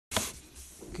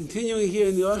Continuing here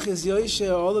in the Orchos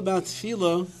Yosher, all about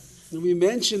TEFILLAH, and we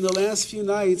mentioned the last few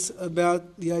nights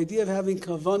about the idea of having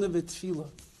Kavanah with TEFILLAH.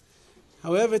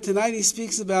 However, tonight he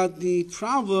speaks about the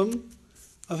problem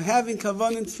of having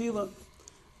Kavanah in TEFILLAH.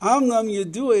 Amnam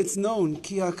Yedua, it's known,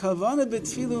 ki ha-Kavanah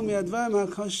b'TEFILLAH mi'advarim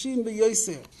ha-kashim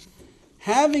b'yoser.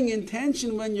 Having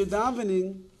intention when you're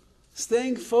davening,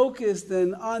 staying focused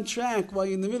and on track while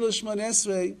you're in the middle of Shemona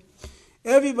Esrei,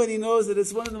 everybody knows that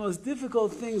it's one of the most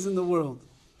difficult things in the world.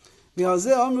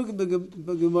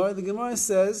 The Gemara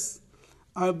says,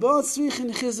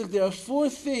 there are four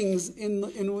things in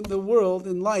the world,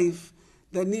 in life,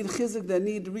 that need chizuk, that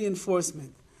need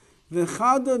reinforcement. And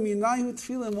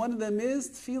one of them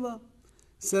is tefillah.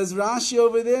 Says Rashi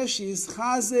over there, she is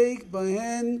chazek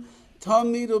bahen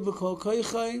tamid ubekol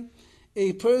koichai.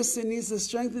 A person needs to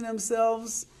strengthen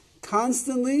themselves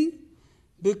constantly,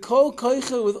 bekol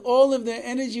koichai, with all of their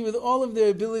energy, with all of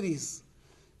their abilities.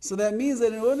 So that means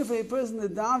that in order for a person to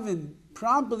daven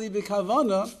properly,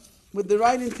 b'kavanah, with the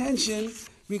right intention,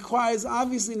 requires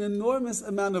obviously an enormous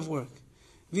amount of work.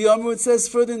 It says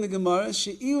further in the Gemara,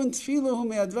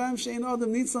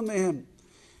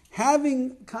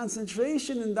 having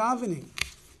concentration in davening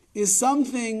is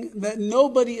something that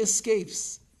nobody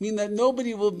escapes, meaning that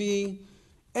nobody will be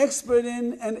expert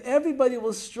in, and everybody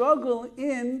will struggle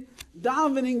in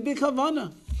davening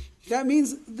b'kavanah. That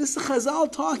means this is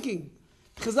Chazal talking.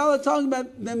 Chazal are talking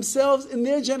about themselves in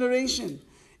their generation.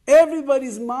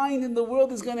 Everybody's mind in the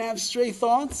world is going to have stray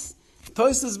thoughts.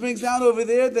 Tosfos brings down over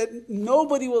there that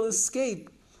nobody will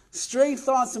escape stray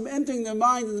thoughts from entering their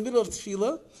mind in the middle of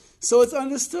tefillah. So it's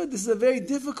understood. This is a very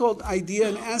difficult idea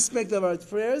and aspect of our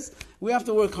prayers. We have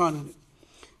to work hard on it.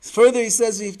 Further, he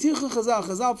says,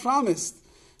 Chazal promised,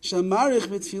 Shamarich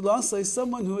b'tefillah, so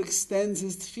someone who extends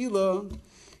his tefillah,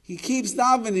 he keeps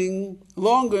davening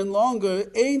longer and longer.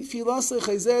 Ein tefillah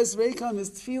chayzeres reikam,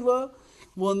 his tefillah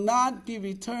will not be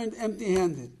returned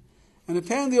empty-handed. And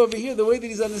apparently over here, the way that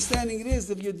he's understanding it is,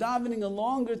 if you're davening a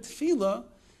longer tefillah,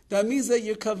 that means that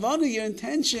your kavanah, your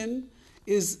intention,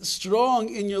 is strong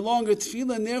in your longer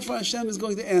tefillah, and therefore Hashem is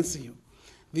going to answer you.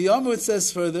 The Yom, it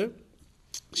says further,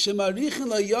 you'll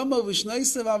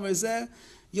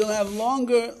have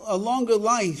a longer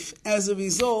life as a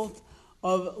result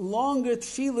of longer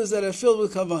tefillahs that are filled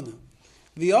with kavanah.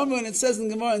 The Yom, when it says in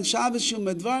Gemara, in Shabbos, a person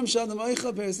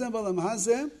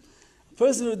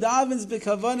who davens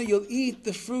b'kavanah, you'll eat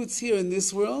the fruits here in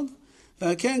this world,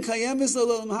 and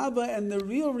the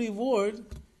real reward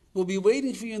will be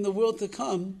waiting for you in the world to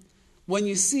come when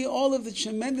you see all of the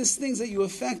tremendous things that you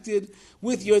affected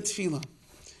with your tefillah.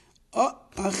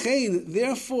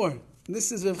 Therefore,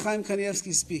 this is Rav Chaim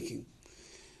Kanievsky speaking,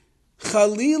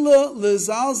 Chalila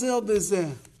lezalzel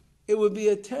bezeh. It would be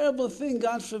a terrible thing,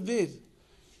 God forbid,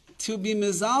 to be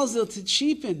mezalzel, to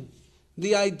cheapen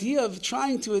the idea of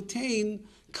trying to attain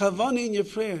kavanah in your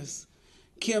prayers.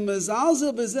 Ki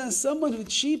mezalzel bezeh, someone who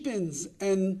cheapens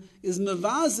and is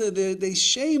mevazeh, they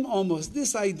shame almost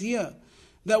this idea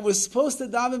that we're supposed to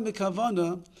daven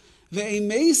b'kavanah,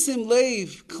 ve'emeisim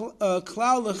leiv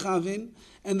klal lechavin,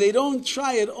 and they don't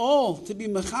try at all to be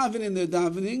mechavin in their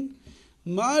davening.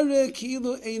 It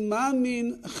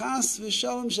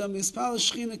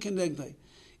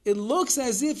looks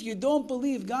as if you don't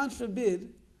believe, God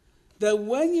forbid, that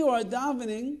when you are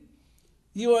davening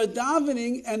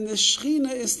and the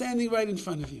Shechina is standing right in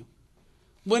front of you.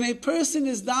 When a person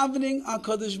is davening,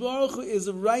 HaKadosh Baruch Hu is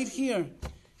right here.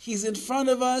 He's in front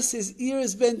of us, his ear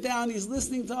is bent down, he's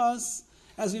listening to us.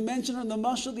 As we mentioned on the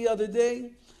mashal the other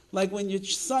day, like when your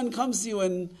son comes to you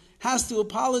and has to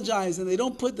apologize, and they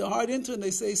don't put the heart into it, and they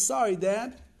say, sorry,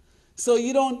 Dad. So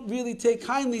you don't really take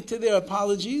kindly to their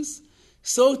apologies.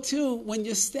 So too, when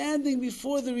you're standing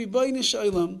before the Ribbono Shel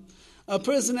Olam, a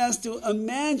person has to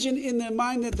imagine in their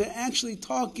mind that they're actually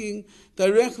talking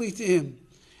directly to him.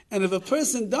 And if a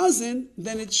person doesn't,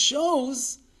 then it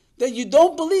shows that you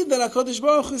don't believe that HaKadosh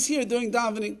Baruch Hu is here during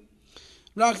davening.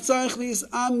 A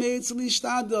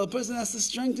person has to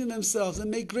strengthen themselves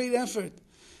and make great effort.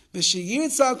 At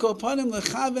least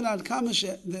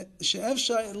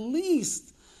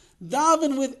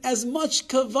daven with as much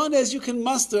kavanah as you can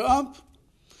muster up.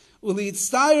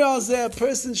 A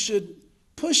person should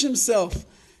push himself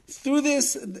through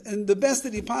this and the best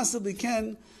that he possibly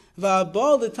can.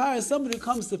 Somebody who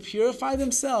comes to purify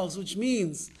themselves, which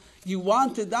means you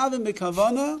want to daven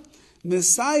b'kavanah,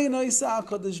 Messiah Noisa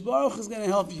HaKadosh Baruch Hu is going to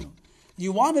help you.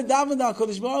 You want to daven to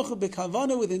HaKadosh Baruch Hu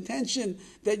b'kavanah, with intention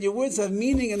that your words have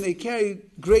meaning and they carry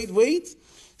great weight.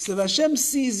 So if Hashem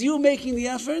sees you making the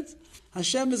effort,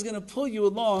 Hashem is going to pull you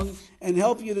along and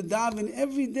help you to daven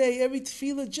every day, every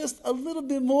tefillah, just a little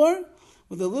bit more,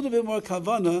 with a little bit more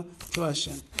kavanah to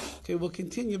Hashem. Okay, we'll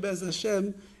continue Bez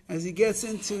Hashem as he gets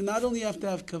into not only you have to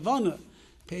have kavanah,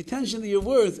 pay attention to your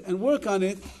words and work on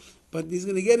it, but he's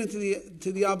going to get into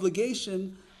the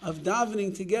obligation of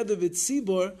davening together with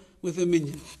tzibor with a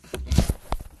minyan.